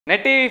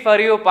நெட்டி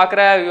for you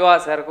பார்க்குற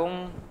வியூவர்ஸருக்கும்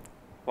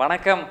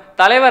வணக்கம்.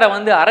 தலைவரை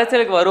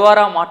அரசியலுக்கு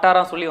வருவாரா மாட்டாரா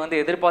சொல்லி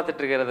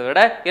எதிர்பார்த்துட்டு இருக்கிறத விட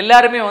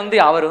எல்லாருமே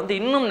அவர்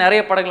இன்னும்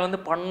நிறைய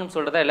படங்கள் பண்ணணும்னு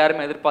சொல்றத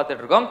எல்லாருமே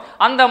எதிர்பார்த்துட்டு இருக்கோம்.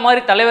 அந்த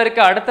மாதிரி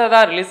தலைவருக்கு அடுத்ததா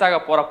ரிலீஸ் ஆக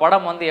போற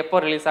படம்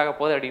எப்போ ரிலீஸ் ஆக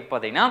போகுது அப்படின்னு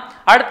பார்த்தீங்கன்னா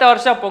அடுத்த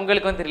வருஷம்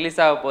பொங்கலுக்கு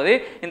ரிலீஸ் ஆக போகுது.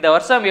 இந்த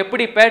வருஷம்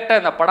எப்படி பேட்ட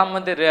இந்த படம்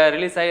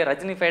ரிலீஸ் ஆகி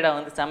ரஜினி ஃபைடா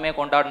செம்மையாக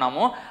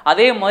கொண்டாடினாமோ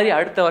அதே மாதிரி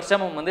அடுத்த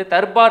வருஷமும்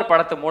தர்பார்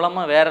படத்து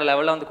மூலமா வேற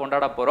லெவலில்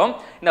கொண்டாட போறோம்.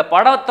 இந்த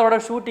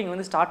படத்தோட ஷூட்டிங்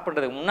ஸ்டார்ட்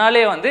பண்றதுக்கு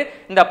முன்னாலே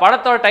இந்த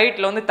படத்தோட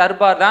டைட்டில்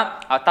தர்பார் தான்.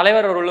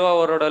 தலைவர்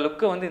அவரோட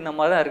லுக்கு இந்த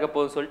மாதிரி தான் இருக்க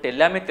போகுது சொல்லிட்டு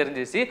எல்லாமே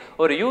தெரிஞ்சிச்சு.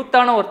 ஒரு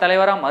யூத்தான ஒரு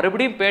தலைவரா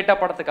மறுபடியும் பேட்ட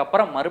படத்துக்கு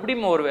அப்புறம்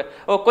மறுபடியும்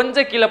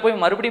கொஞ்சம் கீழே போய்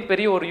மறுபடியும்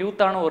பெரிய ஒரு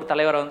யூத்தான ஒரு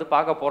தலைவரை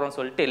பார்க்க போறோம்னு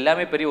சொல்லிட்டு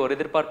எல்லாமே பெரிய ஒரு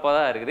எதிர்பார்ப்பாக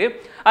தான் இருக்குது.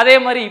 அதே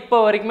மாதிரி இப்போ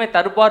வரைக்குமே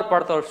தர்பார்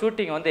படத்தோட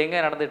ஷூட்டிங் எங்க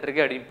நடந்துட்டு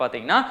இருக்கு அப்படின்னு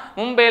பார்த்தீங்கன்னா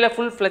மும்பையில்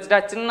ஃபுல் ஃபிளெஜ்டா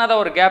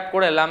சின்னதாக ஒரு கேப்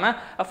கூட இல்லாமல்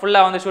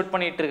ஃபுல்லாக ஷூட்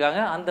பண்ணிட்டு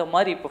இருக்காங்க. அந்த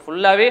மாதிரி இப்போ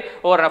ஃபுல்லாகவே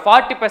ஒரு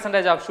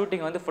 40% ஆஃப்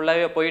ஷூட்டிங்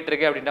ஃபுல்லாகவே போயிட்டு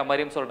இருக்கு அப்படின்ற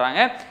மாதிரியும்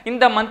சொல்றாங்க.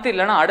 இந்த மந்த்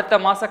இல்லைன்னா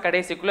அடுத்த மாசம்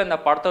கடைசிக்குள்ள இந்த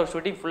படத்தோட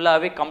ஷூட்டிங்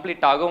ஃபுல்லாகவே கம்ப்ளீட்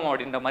ஆகும்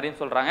அப்படின்ற மாதிரியும்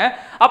சொல்றாங்க.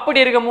 அப்படி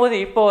இருக்கும்போது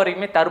இப்போ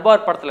வரைக்குமே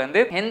தர்பார் படத்துல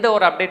எந்த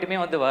ஒரு அப்டேட்டுமே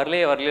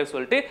வரலையே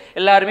சொல்லிட்டு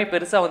எல்லாருமே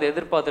பெருசா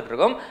எதிர்பார்த்துட்டு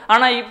இருக்கோம்.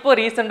 ஆனா இப்போ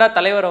ரீசெண்டா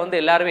தலைவரை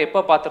எல்லாருமே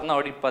எப்போ பார்த்திருந்தோம்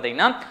அப்படின்னு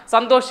பார்த்தீங்கன்னா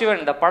சந்தோஷ் சிவன்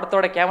இந்த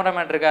படத்தோட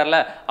கேமராமேன் இருக்கார்ல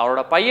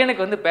அவரோட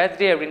பையனுக்கு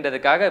பர்த்டே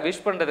அப்படின்றதுக்காக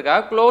விஷ்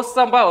பண்றதுக்காக க்ளோஸ்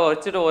அம்பா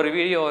வச்சுட்டு ஒரு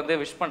வீடியோ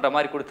விஷ் பண்ற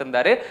மாதிரி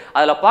கொடுத்திருந்தாரு.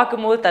 அதுல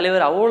பார்க்கும்போது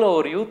தலைவர் அவ்வளோ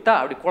ஒரு யூத்தா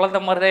அப்படி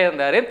குழந்தை மாதிரி தான்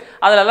இருந்தாரு.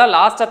 அதுல தான்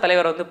லாஸ்டா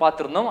தலைவர்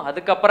பார்த்திருந்தோம்.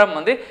 அதுக்கப்புறம்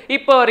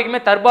இப்போ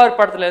வரைக்குமே தர்பார்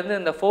படத்துல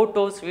இருந்து இந்த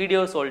போட்டோஸ்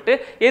வீடியோ சொல்லிட்டு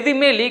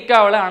எதுவுமே லீக்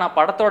ஆகல. ஆனா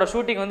படத்தோட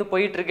ஷூட்டிங்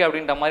போயிட்டு இருக்கு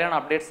அப்படின்ற மாதிரியான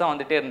அப்டேட்ஸ் தான்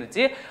வந்துட்டே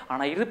இருந்துச்சு.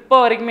 ஆனா இப்போ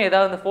வரைக்குமே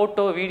ஏதாவது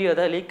போட்டோ வீடியோ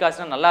ஏதாவது லீக்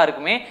ஆச்சுன்னா நல்லா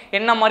இருக்குமே,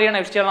 என்ன மாதிரியான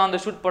விஷயம்லாம்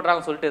ஷூட்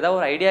பண்றாங்கன்னு சொல்லிட்டு ஏதாவது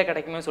ஒரு ஐடியா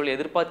கிடைக்குமே சொல்லி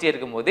எதிர்பார்த்தே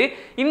இருக்கும்போது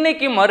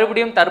இன்னைக்கு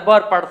மறுபடியும்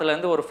தர்பார் படத்துல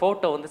இருந்து ஒரு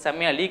போட்டோ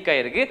செம்மையா லீக்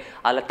ஆயிருக்கு.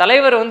 அதுல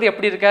தலைவர்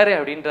எப்படி இருக்காரு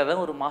அப்படின்றத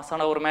ஒரு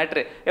மாசான ஒரு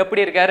மேட்ரு.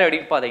 எப்படி இருக்காரு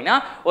அப்படின்னு பாத்தீங்கன்னா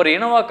ஒரு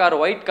இனோவா கார்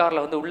ஒயிட்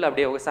கார்ல உள்ள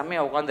அப்படியே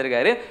செம்மையா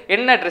உட்காந்துருக்காரு.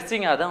 என்ன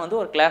ட்ரெஸ்ஸிங் அதான்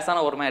ஒரு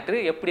கிளாஸான ஒரு மேட்ரு.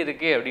 எப்படி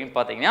இருக்கு அப்படின்னு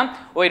பாத்தீங்கன்னா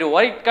ஒரு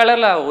ஒயிட்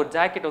கலர்ல ஒரு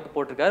ஜாக்கெட்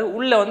போட்டிருக்காரு.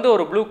 உள்ள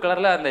ஒரு ப்ளூ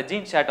கலர்ல அந்த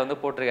ஜீன் ஷர்ட்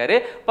போட்டிருக்காரு.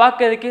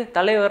 பார்க்கிறதுக்கு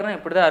தலைவர்னா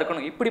இப்படிதான்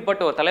இருக்கணும்.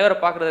 இப்படிப்பட்ட ஒரு தலைவரை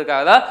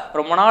பார்க்கறதுக்காக தான்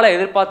ரொம்ப நாளா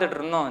எதிர்பார்த்துட்டு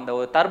இருந்தோம். இந்த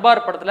ஒரு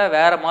தர்பார் படத்துல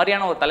வேற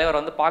மாதிரியான ஒரு தலைவர்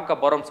பார்க்க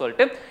போறோம்னு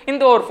சொல்லிட்டு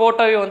இந்த ஒரு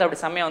போட்டோவை அப்படி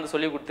செம்மையா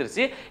சொல்லி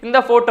கொடுத்துருச்சு. இந்த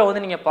போட்டோ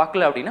நீங்க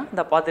பார்க்கல அப்படின்னா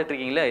இந்த பார்த்துட்டு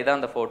இருக்கீங்களா, இதான்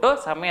அந்த போட்டோ.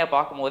 செம்மையா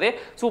பார்க்கும் போதே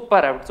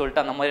சூப்பர் அப்படின்னு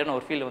சொல்லிட்டு அந்த மாதிரியான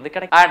ஒரு ஃபீல்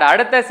கிடைக்கும். அண்ட்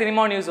அடுத்த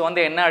சினிமா நியூஸ்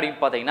என்ன அப்படின்னு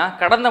பார்த்தீங்கன்னா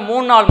கடந்த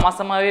 3-4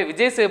 மாசமாவே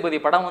விஜய் சேதுபதி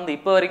படம்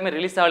இப்போ வரைக்குமே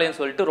ரிலீஸ் ஆகலன்னு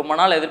சொல்லிட்டு ரொம்ப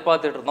நாள்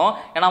எதிர்பார்த்துட்டு இருந்தோம்.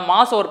 ஏன்னா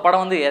மாசம் ஒரு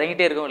படம்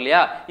இறங்கிட்டே இருக்கும்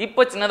இல்லையா.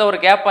 இப்போ சின்னதாக ஒரு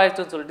கேப்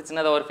ஆயிடுச்சுன்னு சொல்லிட்டு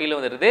சின்னதாக ஒரு ஃபீல்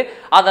வருது.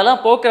 அதெல்லாம்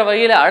போக்குற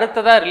வகையில்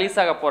அடுத்ததாக ரிலீஸ்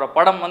ஆக போகிற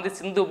படம்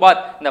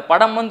சிந்துபாத். இந்த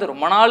படம்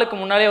ரொம்ப நாளுக்கு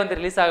முன்னாலே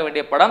ரிலீஸ் ஆக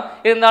வேண்டிய படம்.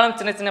 இருந்தாலும்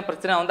சின்ன சின்ன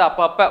பிரச்சனை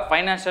அப்பப்போ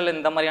ஃபைனான்ஷியல்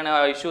இந்த மாதிரியான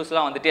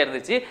இஷ்யூஸ்லாம் வந்துட்டே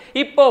இருந்துச்சு.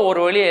 இப்போ ஒரு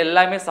வழி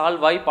எல்லாமே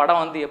சால்வ் ஆகி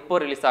படம் எப்போ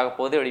ரிலீஸ் ஆக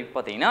போகுது அப்படின்னு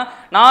பார்த்தீங்கன்னா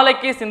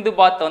நாளைக்கு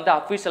சிந்துபாத்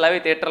அஃபிஷியலாகவே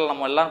தேட்டரில்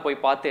நம்ம எல்லாம் போய்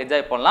பார்த்து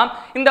என்ஜாய் பண்ணலாம்.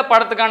 இந்த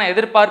படத்துக்கான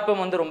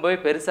எதிர்பார்ப்பும் ரொம்பவே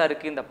பெருசாக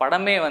இருக்குது. இந்த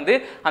படமே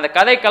அந்த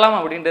கதைக்களம்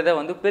அப்படின்றத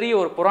பெரிய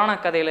ஒரு புராண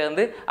கதையில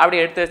அப்படி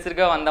எடுத்து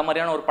வச்சிருக்க அந்த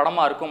மாதிரியான ஒரு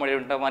படமா இருக்கும்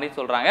அப்படின்ற மாதிரி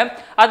சொல்றாங்க.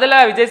 அதுல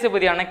விஜய்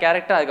சேதுபதியான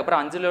கேரக்டர்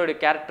அதுக்கப்புறம் அஞ்சலியோட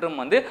கேரக்டரும்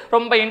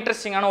ரொம்ப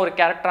இன்ட்ரெஸ்டிங்கான ஒரு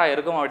கேரக்டரா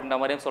இருக்கும் அப்படின்ற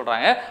மாதிரியும்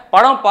சொல்றாங்க.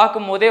 படம்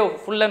பார்க்கும் போதே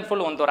ஃபுல் அண்ட்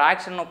ஃபுல் ஒரு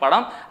ஆக்ஷன்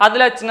படம்.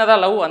 அதுல சின்னதா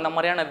லவ் அந்த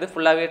மாதிரியான இது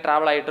ஃபுல்லாவே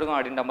டிராவல் ஆகிட்டு இருக்கும்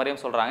அப்படின்ற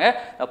மாதிரியும் சொல்றாங்க.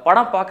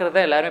 படம்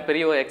பார்க்கறத எல்லாருமே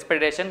பெரிய ஒரு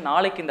எக்ஸ்பெக்டேஷன்.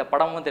 நாளைக்கு இந்த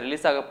படம்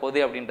ரிலீஸ் ஆக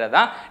போகுது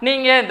அப்படின்றதான்.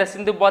 நீங்க இந்த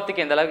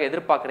சிந்துபாத்துக்கு எந்த அளவுக்கு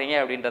எதிர்பார்க்குறீங்க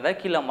அப்படின்றத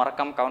கீழே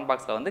மறக்காம கமெண்ட்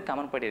பாக்ஸ்ல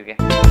கமெண்ட்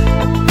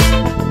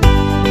பண்ணிருக்கேன்.